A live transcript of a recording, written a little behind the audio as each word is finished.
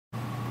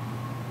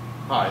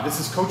Hi, this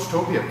is Coach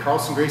Toby of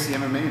Carlson Gracie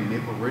MMA in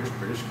Maple Ridge,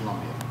 British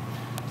Columbia.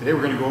 Today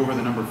we're going to go over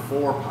the number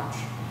 4 punch.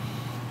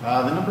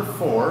 The number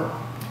 4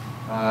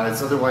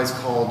 is otherwise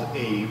called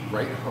a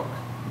right hook.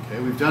 Okay,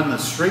 we've done the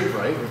straight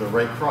right or the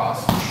right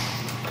cross,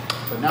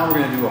 but now we're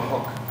going to do a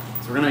hook.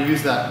 So we're going to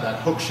use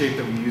that hook shape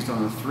that we used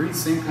on the 3,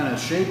 same kind of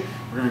shape.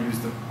 We're going to use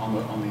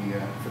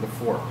for the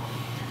 4.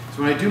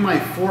 So when I do my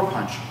 4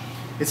 punch,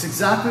 it's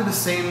exactly the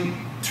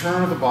same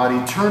turn of the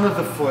body, turn of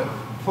the foot,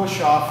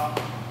 push off,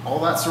 all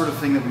that sort of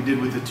thing that we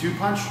did with the 2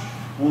 punch.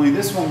 Only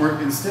this one,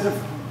 we're instead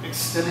of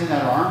extending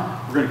that arm,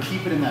 we're going to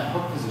keep it in that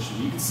hook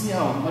position. You can see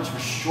how much of a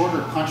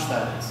shorter punch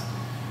that is.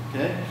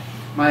 Okay,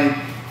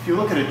 if you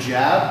look at a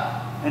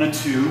jab and a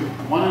 2,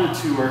 1 and a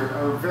 2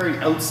 are very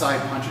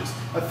outside punches.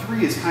 A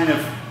 3 is kind of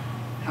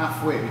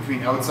halfway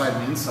between outside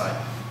and inside.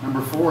 Number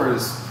 4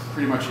 is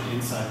pretty much an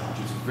inside punch.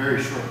 It's a very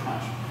short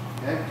punch.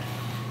 Okay,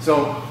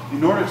 so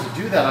in order to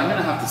do that, I'm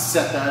going to have to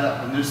set that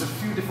up, and there's a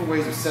few different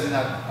ways of setting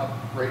that up.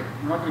 Right,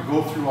 we're not going to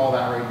go through all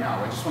that right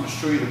now. I just want to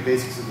show you the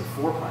basics of the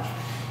 4 punch.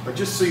 But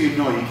just so you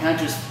know, you can't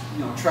just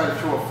try to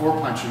throw a 4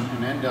 punch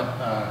and end up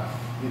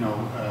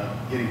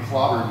getting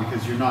clobbered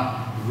because you're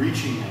not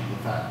reaching it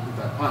with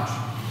that punch.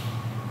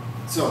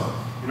 So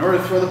in order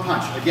to throw the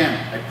punch, again,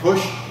 I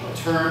push, I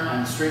turn,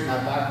 and straighten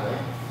that back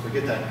leg. So I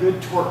get that good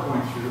torque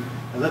going through.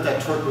 I let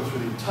that torque go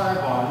through the entire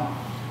body.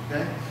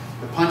 Okay,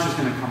 the punch is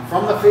going to come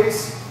from the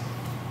face.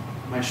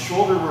 My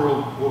shoulder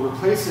will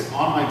replace it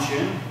on my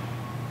chin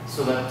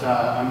so that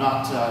I'm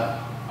not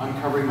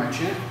uncovering my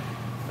chin.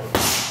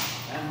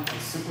 And I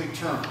simply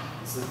turn.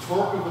 It's the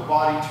torque of the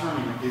body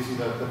turning that gives you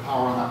the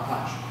power on that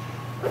punch.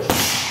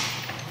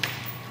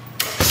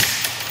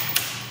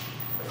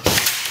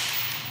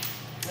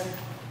 Okay,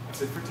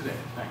 that's it for today.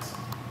 Thanks.